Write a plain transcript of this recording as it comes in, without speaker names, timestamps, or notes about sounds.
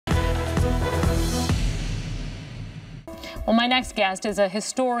Well, my next guest is a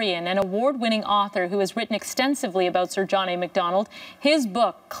historian and award-winning author who has written extensively about Sir John A. Macdonald. His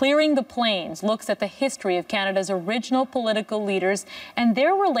book, Clearing the Plains, looks at the history of Canada's original political leaders and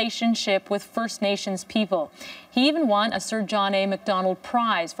their relationship with First Nations people. He even won a Sir John A. Macdonald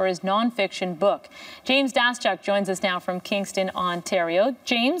Prize for his nonfiction book. James Daschuk joins us now from Kingston, Ontario.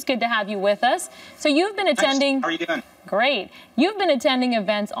 James, good to have you with us. So you've been attending... How are you doing? Great. You've been attending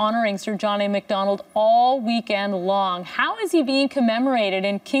events honoring Sir John A. Macdonald all weekend long. How is he being commemorated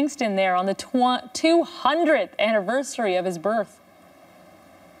in Kingston there on the 200th anniversary of his birth?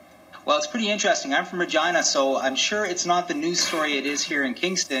 Well, it's pretty interesting. I'm from Regina, so I'm sure it's not the news story it is here in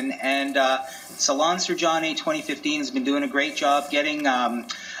Kingston. And Salon Sir John A. 2015 has been doing a great job getting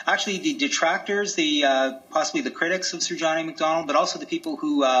actually the detractors, possibly the critics of Sir John A. Macdonald, but also the people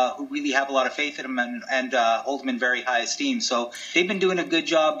who really have a lot of faith in him and hold him in very high esteem. So they've been doing a good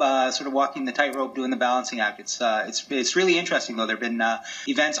job sort of walking the tightrope, doing the balancing act. It's really interesting, though. There have been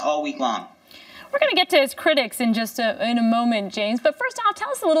events all week long. We're going to get to his critics in just in a moment, James. But first off, tell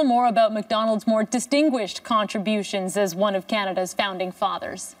us a little more about Macdonald's more distinguished contributions as one of Canada's founding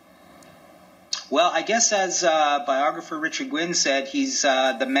fathers. Well, I guess as biographer Richard Gwynne said, he's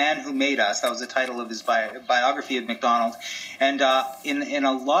the man who made us. That was the title of his biography of Macdonald. And in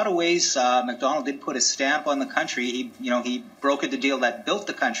a lot of ways, Macdonald did put a stamp on the country. He brokered the deal that built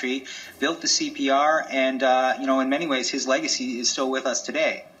the country, built the CPR, and in many ways, his legacy is still with us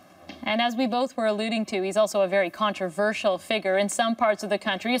today. And as we both were alluding to, he's also a very controversial figure in some parts of the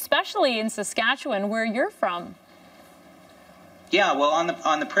country, especially in Saskatchewan, where you're from. Yeah, well,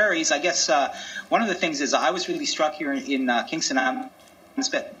 on the prairies, I guess one of the things is I was really struck here in Kingston. I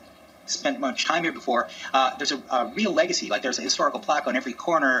haven't spent much time here before. There's a real legacy. Like, there's a historical plaque on every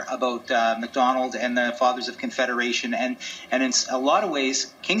corner about Macdonald and the Fathers of Confederation. And in a lot of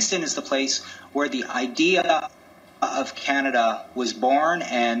ways, Kingston is the place where the idea of Canada was born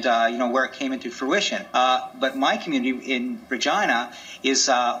and, where it came into fruition. But my community in Regina is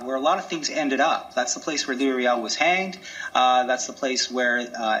where a lot of things ended up. That's the place where Louis Riel was hanged. That's the place where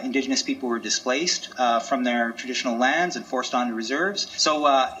Indigenous people were displaced from their traditional lands and forced onto reserves. So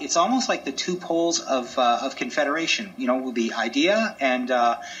it's almost like the two poles of Confederation, the idea and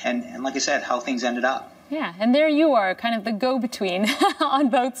like I said, how things ended up. Yeah, and there you are, kind of the go-between on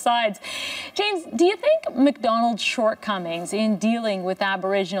both sides. James, do you think Macdonald's shortcomings in dealing with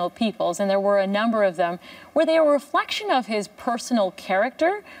Aboriginal peoples, and there were a number of them, were they a reflection of his personal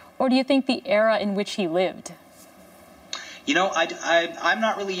character, or do you think the era in which he lived? I'm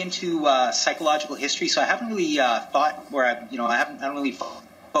not really into psychological history, so I haven't really thought where I don't really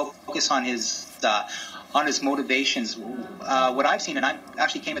focus on his motivations. What I've seen, and I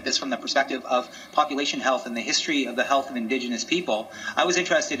actually came at this from the perspective of population health and the history of the health of Indigenous people, I was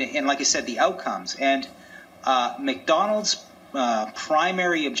interested in, like I said, the outcomes. And Macdonald's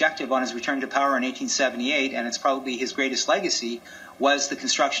primary objective on his return to power in 1878, and it's probably his greatest legacy, was the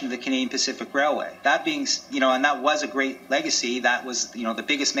construction of the Canadian Pacific Railway. That being, and that was a great legacy. That was, the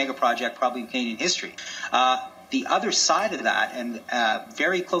biggest mega project probably in Canadian history. The other side of that, and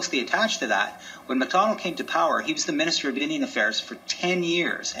very closely attached to that, when Macdonald came to power, he was the Minister of Indian Affairs for 10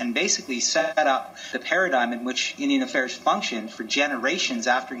 years and basically set up the paradigm in which Indian Affairs functioned for generations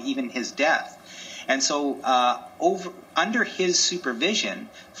after even his death. And so under his supervision,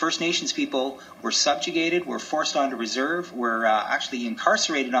 First Nations people were subjugated, were forced onto reserve, were actually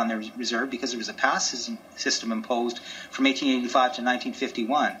incarcerated on their reserve because there was a pass system imposed from 1885 to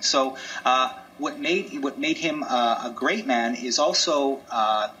 1951. So what made him a great man is also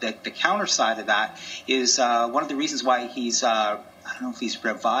the counter side of that is one of the reasons why he's I don't know if he's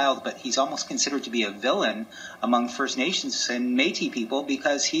reviled, but he's almost considered to be a villain among First Nations and Métis people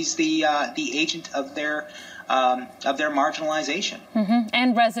because he's the agent of their marginalization.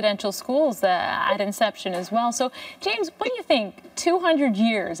 And residential schools at inception as well. So, James, what do you think, 200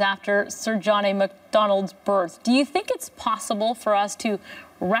 years after Sir John A. Macdonald's birth, do you think it's possible for us to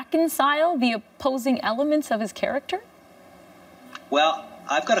reconcile the opposing elements of his character? Well,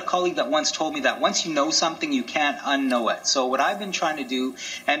 I've got a colleague that once told me that once you know something, you can't unknow it. So what I've been trying to do,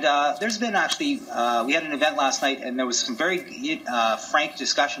 and there's been actually, we had an event last night, and there was some very frank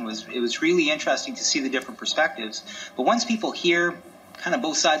discussion. It was really interesting to see the different perspectives. But once people hear kind of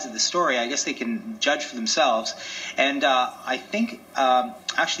both sides of the story, I guess they can judge for themselves. And I think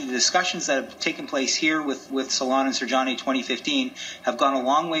actually the discussions that have taken place here with Salon and Sir John A. 2015 have gone a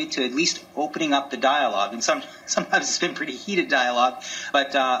long way to at least opening up the dialogue. And sometimes it's been pretty heated dialogue.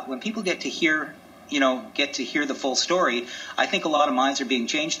 But when people get to hear the full story, I think a lot of minds are being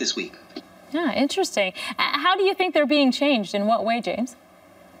changed this week. Yeah, interesting. How do you think they're being changed? In what way, James?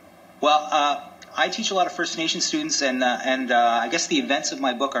 Well, I teach a lot of First Nation students, and I guess the events of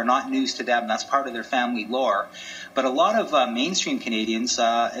my book are not news to them. That's part of their family lore. But a lot of mainstream Canadians,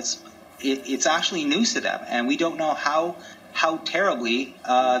 it's actually news to them, and we don't know how terribly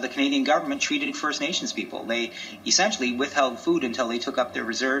the Canadian government treated First Nations people. They essentially withheld food until they took up their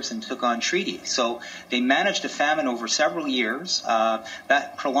reserves and took on treaty. So they managed a famine over several years.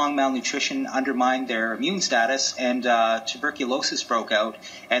 That prolonged malnutrition undermined their immune status, and tuberculosis broke out.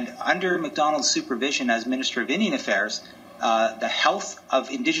 And under Macdonald's supervision as Minister of Indian Affairs, the health of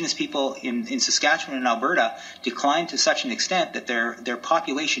Indigenous people in Saskatchewan and Alberta declined to such an extent that their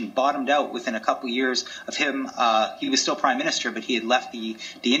population bottomed out within a couple of years of him. He was still Prime Minister, but he had left the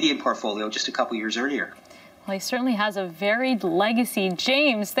Indian portfolio just a couple of years earlier. Well, he certainly has a varied legacy.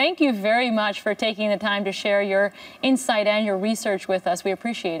 James, thank you very much for taking the time to share your insight and your research with us. We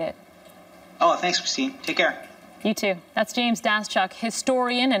appreciate it. Oh, thanks, Christine. Take care. You too. That's James Daschuk,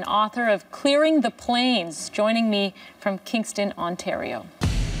 historian and author of Clearing the Plains, joining me from Kingston, Ontario.